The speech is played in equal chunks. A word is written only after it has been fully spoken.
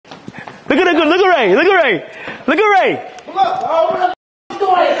Look at Ray. Look at Ray. Look at Ray. Look, Open that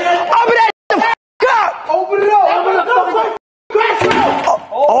the f*** up. open it up.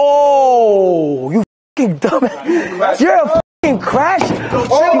 Oh, you fucking dumbass. You're a fucking crash.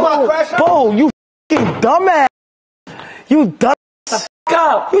 Bro, you fucking dumbass. You dumbass.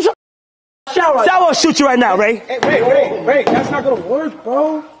 You should. I will shoot you right now, Ray. Hey, Ray, that's not gonna work,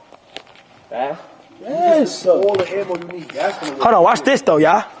 bro. Fast? Yes. All the ammo you need. That's gonna work. Hold on, watch this though,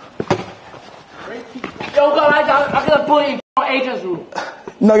 y'all. Yo, I'm gonna put you in agent's room.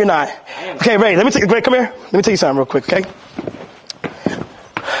 No, you're not. Okay, Ray, Ray, come here. Let me tell you something real quick, okay?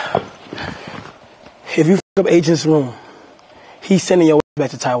 If you f*** up agent's room, he's sending your back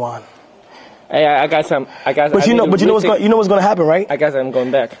to Taiwan. Hey, I got some. But you know what's gonna happen, right? I guess I'm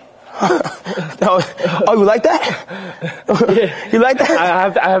going back. Oh, you like that? Yeah. You like that? I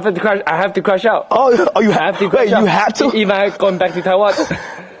have to crash out. Oh, you have to. Wait, you have to? Even I'm going back to Taiwan.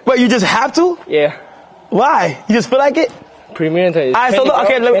 Wait, you just have to? Yeah. Why? You just feel like it? Pre-military. Alright, so look,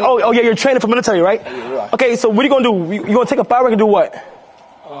 okay, oh yeah, you're training for military, right? Okay, so what are you gonna do? You gonna take a firework and do what?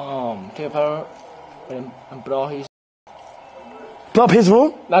 Take a firework and blow his. Blow up his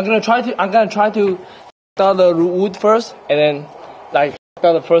room? I'm gonna try to start the wood first, and then like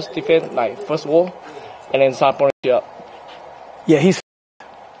start the first defense, like first wall, and then start burning it up. Yeah, he's.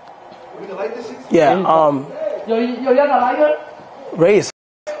 Yeah, Yo, y'all got lighter? Ray is.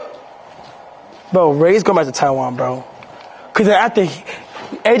 Bro, Ray's going back to Taiwan, bro. Cause then after,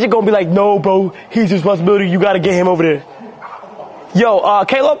 agent gonna be like, no, bro, he's his responsibility. You gotta get him over there. Yo,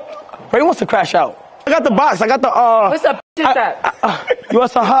 Caleb, Ray wants to crash out. I got the box. I got the What's up? Is that? You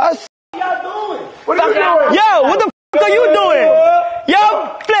want some huss? What y'all doing? What are you doing? Yo, what the f are you doing?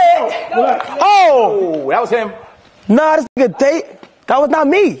 Yo, flip. Oh, that was him. nah, this nigga date. That was not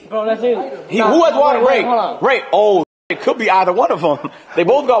me. Bro, that's it. Who has water? Ray. Ray. Oh, it could be either one of them. They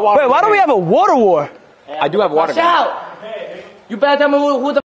both got water. Wait, why do we have a water war? I do have water. Watch out! You better tell me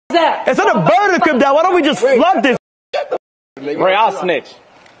who the f is that? Instead of burning the crib down, why don't we just flood this? Ray, I'll snitch.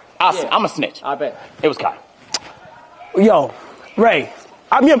 I'm a snitch. I bet. It was Kai. Yo, Ray,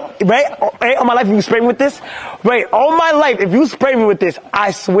 Ray, all my life if you spray me with this, Ray, all my life if you spray me with this,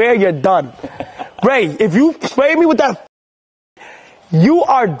 I swear you're done. Ray, if you spray me with that, you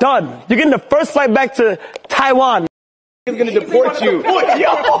are done. You're getting the first flight back to Taiwan. He's gonna deport you. Hey,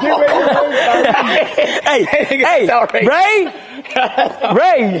 Ray,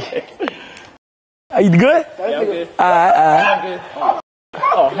 Ray, are you good? Yeah, I'm good. I'm good.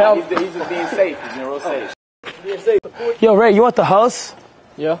 Oh, hell. He's just being safe. He's being real safe. Yo, Ray, you want the house?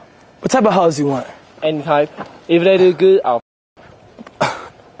 Yeah. What type of house you want? Any type. If they do good, I'll. You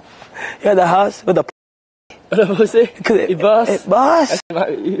want the house with the What's it? It bust. It bust.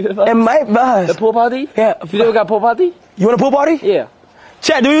 It might bust. The pool party? Yeah. You never got pool party? You want a pool party? Yeah.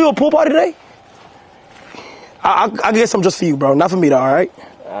 Chad, do we do a pool party today? I'll get some just for you, bro. Not for me, though, all right?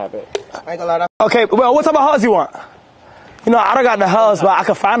 I bet. I ain't gonna lie. Okay, well, what type of house you want? You know, I don't got the house, but I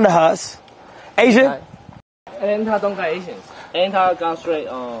can find the house. Asian? And he don't got Asians. And he got straight,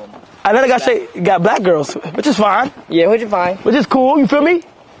 I never got black girls, which is fine. Yeah, which is fine. Which is cool, you feel me?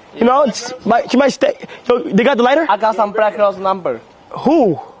 You know, she might stay. So, they got the lighter? I got some black girls' number.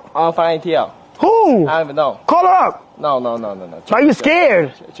 Who? On find ATL. Who? I don't even know. Call her up. No. Why are you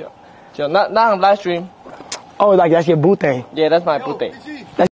scared? Chill. Not on live stream. Oh, like that's your boo thing. Yeah, that's my boo thing.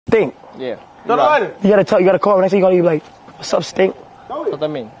 That's your thing. Yeah. No, no, You gotta call her next thing you gotta be like, what's up, stink? What that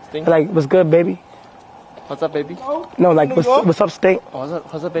mean? Stink? Like, what's good, baby? What's up, baby? No, like, what's up, stink? Oh,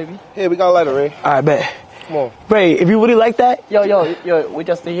 what's up, baby? Here, we got a lighter, Ray. Alright, bet. Come on. Ray, if you really like that, Yo, we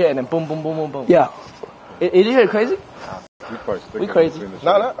just stay here and then boom. yeah. Is it crazy? We crazy.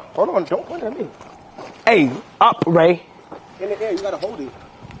 No. Hold on. Don't point at me. Hey, up, Ray. In the air, you gotta hold it.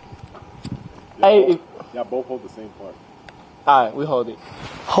 Hey. Y'all both hold the same part. Alright, we hold it.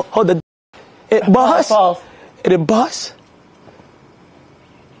 Hold the. It bust. Pause. It bust.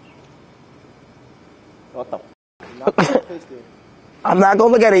 What the? I'm not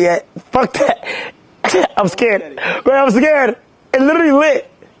gonna look at it yet. Fuck that. I'm scared. Ray, I'm scared. It literally lit.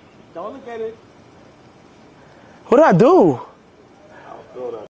 Don't look at it. What do I do?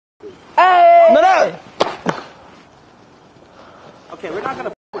 Hey! No. Okay, we're not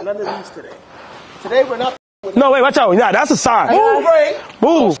gonna put none of these today. Today we're not. No, wait, watch out. Nah, that's a sign. Move, Ray.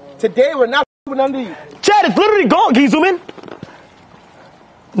 Move. Today we're not with none of these. Chad, it's literally gone. Can you zoom in?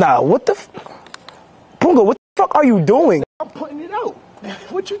 Nah, what the Punga, what the fuck are you doing? I'm putting it out.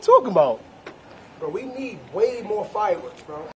 What you talking about? Bro, we need way more fireworks, bro.